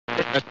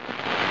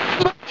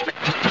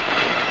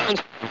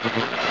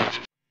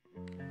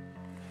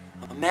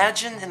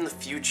Imagine in the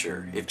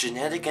future if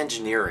genetic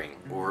engineering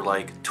were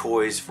like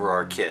toys for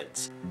our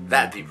kids.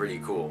 That'd be pretty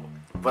cool.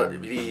 But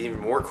it'd be even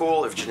more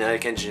cool if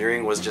genetic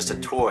engineering was just a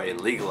toy and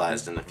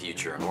legalized in the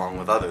future, along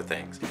with other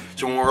things.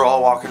 So when we're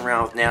all walking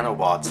around with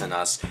nanobots in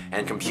us,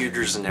 and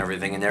computers and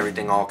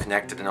everything all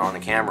connected and on the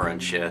camera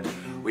and shit,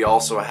 we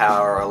also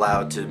are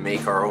allowed to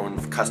make our own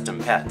custom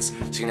pets. So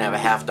you can have a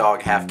half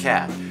dog, half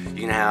cat.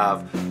 You can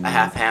have a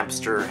half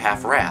hamster,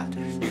 half rat.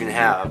 You can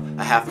have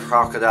a half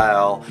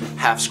crocodile,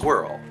 half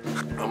squirrel.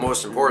 But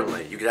most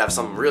importantly, you could have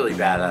some really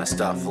badass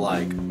stuff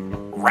like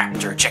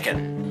Raptor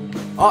Chicken.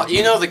 Oh,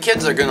 you know the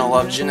kids are gonna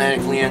love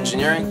genetically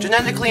engineering.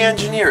 Genetically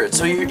engineer it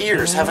so your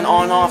ears have an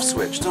on-off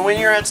switch. So when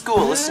you're at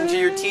school, listen to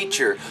your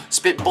teacher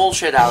spit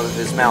bullshit out of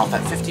his mouth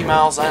at 50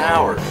 miles an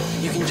hour.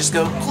 You can just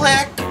go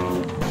click.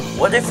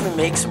 What if we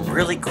make some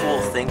really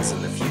cool things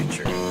in the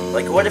future?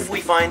 Like what if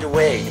we find a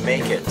way to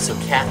make it so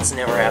cats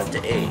never have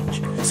to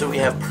age? So we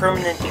have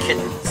permanent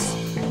kittens.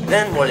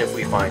 Then what if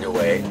we find a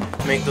way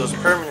to make those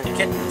permanent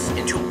kittens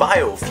into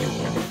biofuel?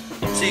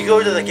 So you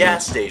go to the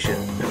gas station,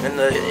 and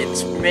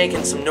it's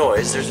making some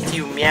noise, there's a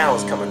few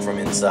meows coming from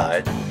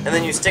inside, and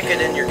then you stick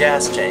it in your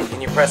gas tank,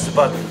 and you press the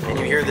button, and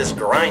you hear this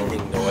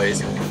grinding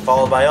noise,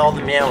 followed by all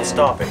the meows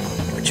stopping,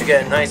 but you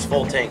get a nice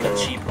full tank of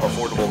cheap,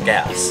 affordable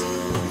gas.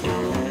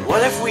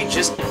 What if we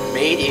just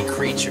made a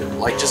creature,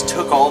 like just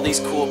took all these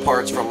cool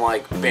parts from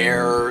like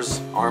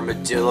bears,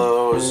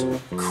 armadillos,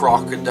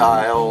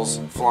 crocodiles,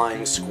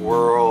 flying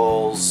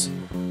squirrels,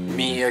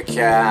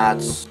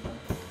 meerkats,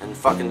 and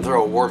fucking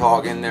throw a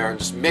warthog in there and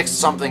just mix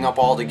something up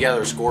all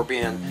together,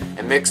 scorpion,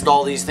 and mixed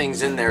all these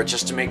things in there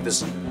just to make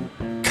this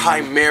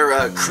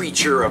chimera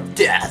creature of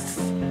death.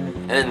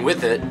 And then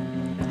with it,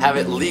 have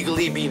it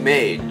legally be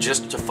made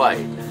just to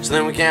fight. So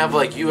then we can have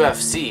like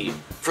UFC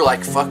for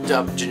like fucked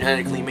up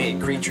genetically made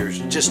creatures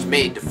just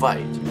made to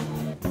fight.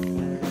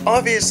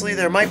 Obviously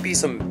there might be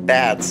some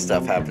bad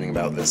stuff happening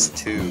about this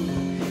too.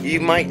 You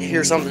might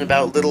hear something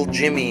about little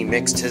Jimmy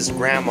mixed his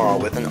grandma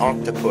with an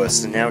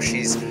octopus and now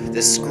she's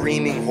this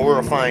screaming,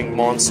 horrifying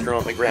monster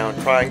on the ground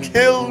crying,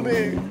 "Kill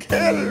me!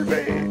 Kill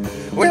me!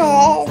 We're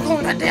all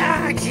gonna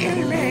die!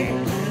 Kill me!"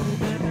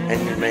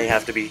 And you may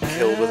have to be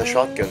killed with a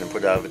shotgun and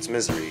put out of its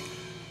misery.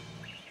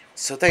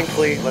 So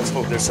thankfully, let's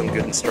hope there's some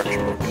good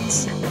instruction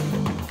booklets.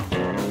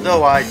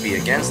 Though I'd be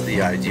against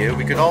the idea,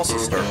 we could also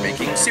start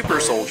making super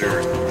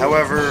soldiers.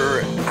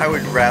 However, I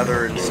would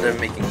rather, instead of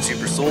making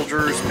super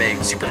soldiers,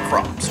 make super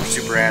crops or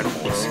super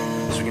animals.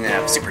 So we can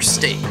have super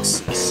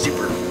steaks,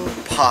 super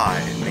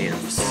pie made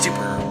of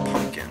super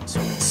pumpkins.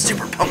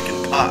 Super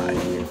pumpkin pie.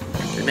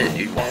 Admit it,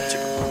 you'd want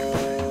super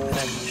pumpkin pie.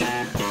 That's good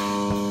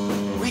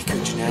shit. We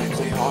could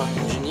genetically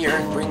engineer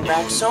and bring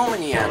back so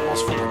many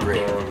animals from the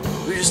grave.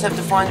 We just have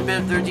to find a bit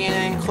of their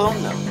DNA and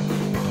clone them.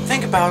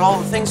 Think about all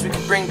the things we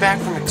could bring back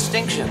from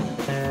extinction.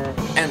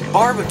 And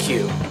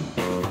barbecue.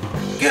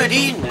 Good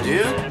eating,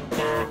 dude.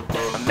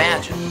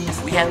 Imagine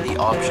if we had the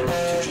option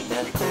to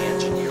genetically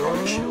engineer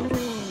our children.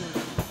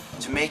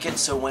 To make it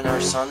so when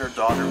our son or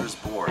daughter is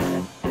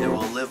born, they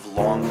will live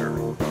longer.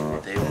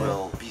 They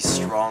will be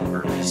stronger,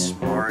 be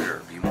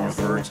smarter, be more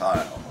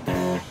fertile.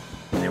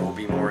 They will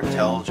be more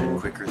intelligent,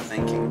 quicker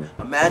thinking.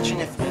 Imagine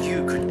if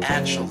you could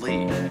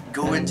actually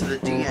go into the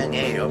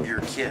DNA of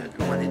your kid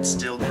when it's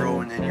still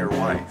growing in your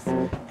wife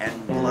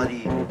and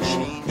bloody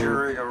change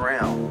her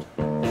around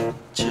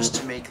just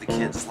to make the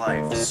kid's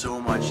life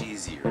so much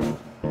easier.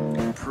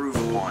 Improve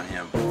upon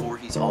him before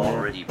he's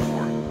already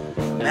born.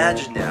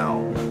 Imagine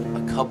now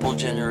a couple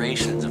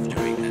generations of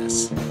doing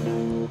this.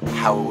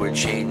 How it would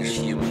change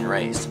the human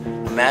race.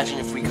 Imagine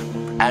if we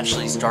could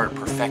actually start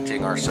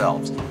perfecting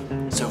ourselves.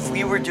 So if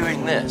we were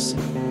doing this,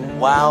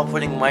 while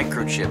putting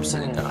microchips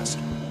in us,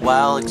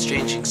 while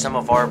exchanging some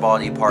of our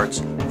body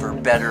parts for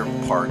better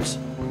parts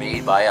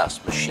made by us,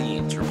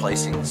 machines,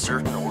 replacing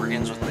certain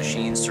organs with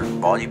machines,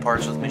 certain body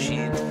parts with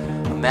machines,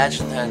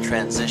 imagine that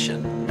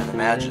transition, and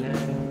imagine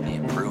the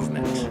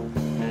improvement.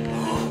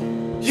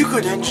 You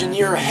could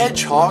engineer a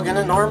hedgehog and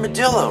an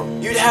armadillo.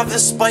 You'd have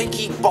this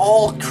spiky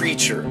ball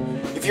creature.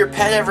 If your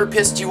pet ever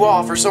pissed you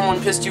off, or someone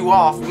pissed you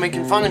off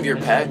making fun of your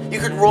pet, you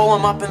could roll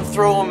him up and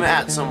throw him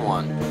at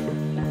someone.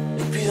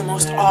 It'd be the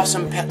most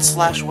awesome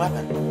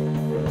pet/weapon.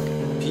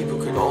 People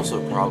could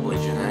also probably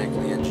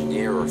genetically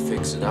engineer or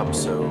fix it up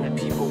so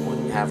people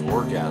wouldn't have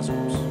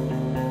orgasms.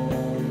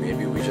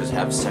 Maybe we just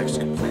have sex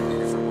a completely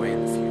different way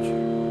in the future.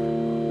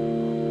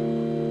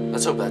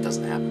 Let's hope that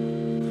doesn't happen.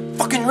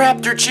 Fucking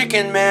Raptor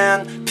Chicken,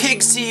 man!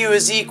 Pigs see you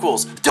as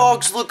equals.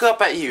 Dogs look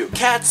up at you.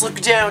 Cats look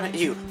down at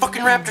you.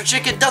 Fucking Raptor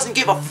Chicken doesn't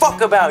give a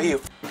fuck about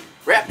you.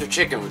 Raptor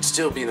Chicken would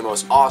still be the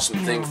most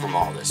awesome thing from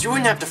all this. You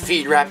wouldn't have to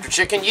feed Raptor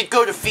Chicken. You'd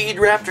go to feed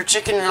Raptor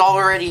Chicken and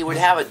already would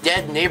have a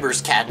dead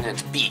neighbor's cat in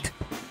its beak.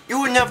 You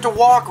wouldn't have to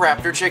walk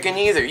Raptor Chicken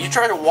either. You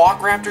try to walk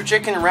Raptor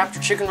Chicken and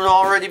Raptor Chicken would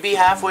already be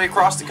halfway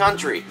across the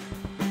country.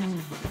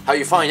 How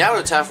you find out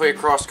it's halfway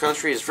across the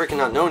country is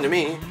freaking unknown to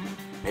me.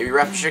 Maybe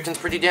Raptor Chicken's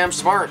pretty damn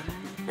smart.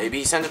 Maybe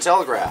he sent a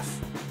telegraph.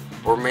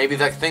 Or maybe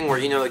that thing where,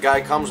 you know, the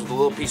guy comes with a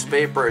little piece of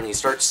paper and he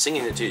starts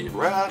singing it to you.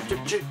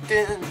 Raptor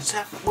chickens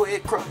halfway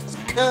across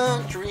the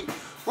country.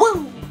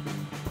 Woo!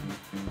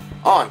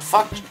 Oh, and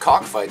fuck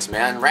cockfights,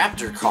 man.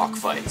 Raptor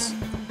cockfights.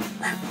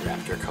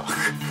 Raptor cock.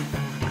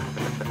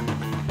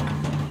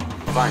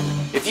 Fine.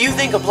 If you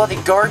think a bloody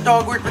guard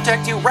dog would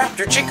protect you,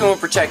 Raptor Chicken would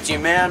protect you,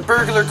 man.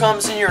 Burglar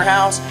comes in your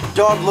house,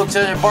 dog looks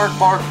at it, bark,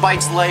 bark,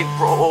 bites leg,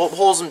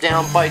 pulls him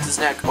down, bites his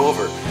neck,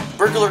 over.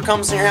 Burglar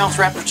comes in your house,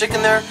 Raptor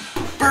Chicken there.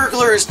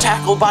 Burglar is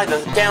tackled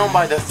down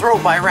by the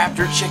throat by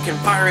Raptor Chicken,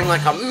 firing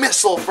like a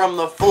missile from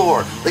the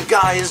floor. The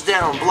guy is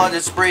down, blood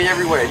is sprayed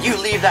everywhere. You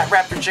leave that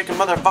Raptor Chicken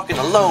motherfucking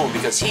alone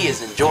because he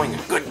is enjoying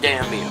a good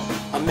damn meal.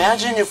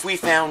 Imagine if we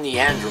found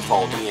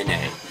Neanderthal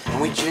DNA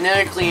and we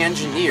genetically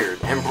engineered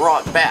and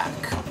brought back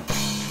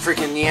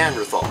freaking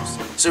Neanderthals.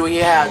 So we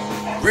had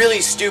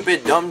really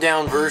stupid, dumbed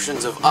down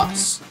versions of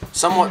us,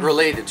 somewhat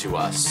related to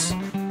us.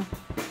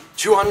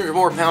 200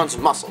 more pounds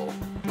of muscle,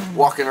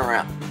 walking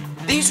around.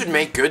 These would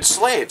make good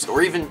slaves,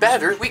 or even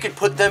better, we could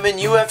put them in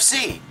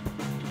UFC.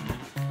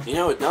 You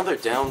know, another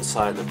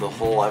downside of the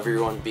whole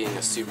everyone being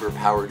a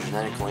super-powered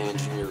genetically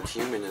engineered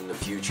human in the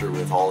future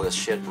with all this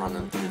shit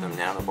running through them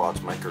nanobots,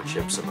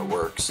 microchips, and the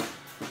works.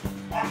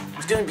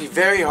 It's going to be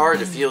very hard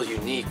to feel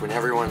unique when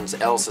everyone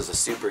else is a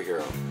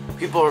superhero.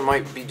 People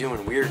might be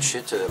doing weird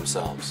shit to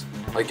themselves,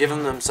 like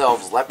giving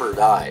themselves leopard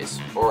eyes,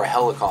 or a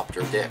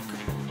helicopter dick.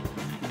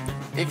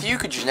 If you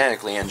could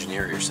genetically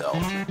engineer yourself,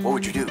 what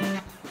would you do?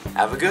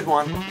 Have a good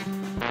one.